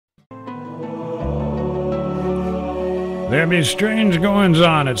There be strange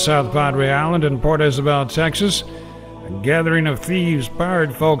goings-on at South Padre Island in Port Isabel, Texas. A gathering of thieves,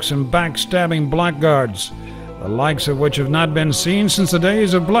 pirate folks, and backstabbing blackguards, the likes of which have not been seen since the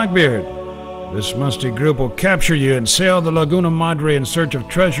days of Blackbeard. This musty group will capture you and sail the Laguna Madre in search of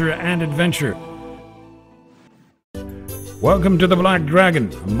treasure and adventure. Welcome to the Black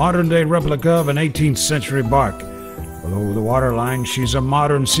Dragon, a modern-day replica of an 18th century bark. Below the waterline, she's a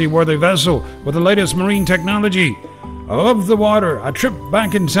modern seaworthy vessel with the latest marine technology. Above the water, a trip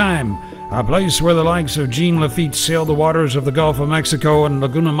back in time, a place where the likes of Jean Lafitte sailed the waters of the Gulf of Mexico and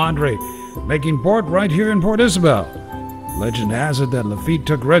Laguna Madre, making port right here in Port Isabel. Legend has it that Lafitte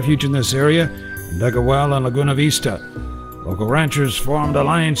took refuge in this area and dug a well in Laguna Vista. Local ranchers formed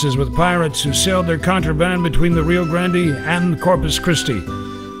alliances with pirates who sailed their contraband between the Rio Grande and Corpus Christi.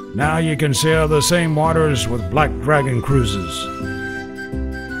 Now you can sail the same waters with Black Dragon cruises.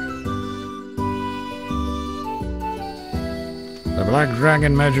 The Black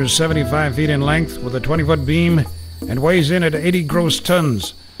Dragon measures 75 feet in length with a 20-foot beam and weighs in at 80 gross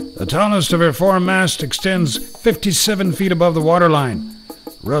tons. The tallest of her foremast extends 57 feet above the waterline,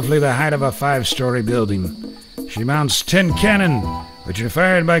 roughly the height of a 5-story building. She mounts 10 cannon, which are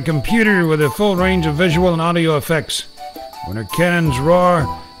fired by computer with a full range of visual and audio effects. When her cannons roar,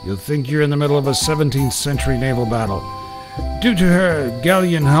 you'll think you're in the middle of a 17th century naval battle. Due to her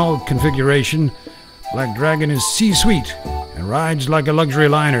galleon hull configuration, Black Dragon is sea-sweet and rides like a luxury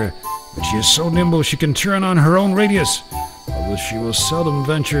liner, but she is so nimble she can turn on her own radius. Although she will seldom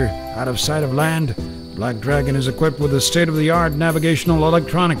venture out of sight of land, Black Dragon is equipped with a state-of-the-art navigational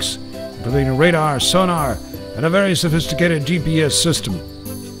electronics, including radar, sonar, and a very sophisticated GPS system.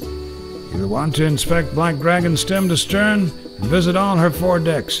 You'll want to inspect Black Dragon stem to stern and visit all her 4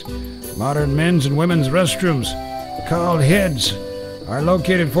 decks. Modern men's and women's restrooms, called heads, are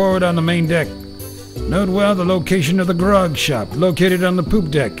located forward on the main deck. Note well the location of the grog shop, located on the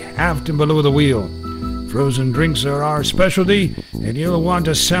poop deck, aft and below the wheel. Frozen drinks are our specialty, and you'll want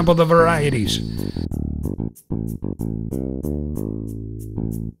to sample the varieties.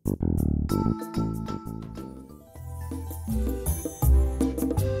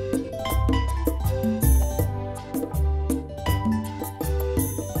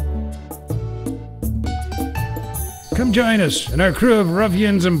 Come join us and our crew of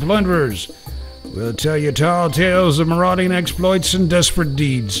ruffians and plunderers. We'll tell you tall tales of marauding exploits and desperate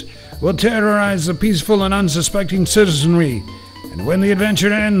deeds. We'll terrorize the peaceful and unsuspecting citizenry. And when the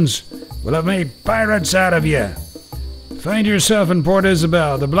adventure ends, we'll have made pirates out of you. Find yourself in Port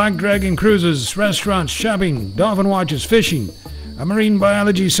Isabel, the Black Dragon cruises, restaurants, shopping, dolphin watches, fishing, a marine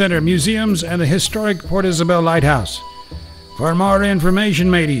biology center, museums, and the historic Port Isabel Lighthouse. For more information,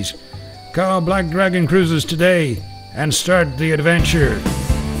 mateys, call Black Dragon Cruises today and start the adventure.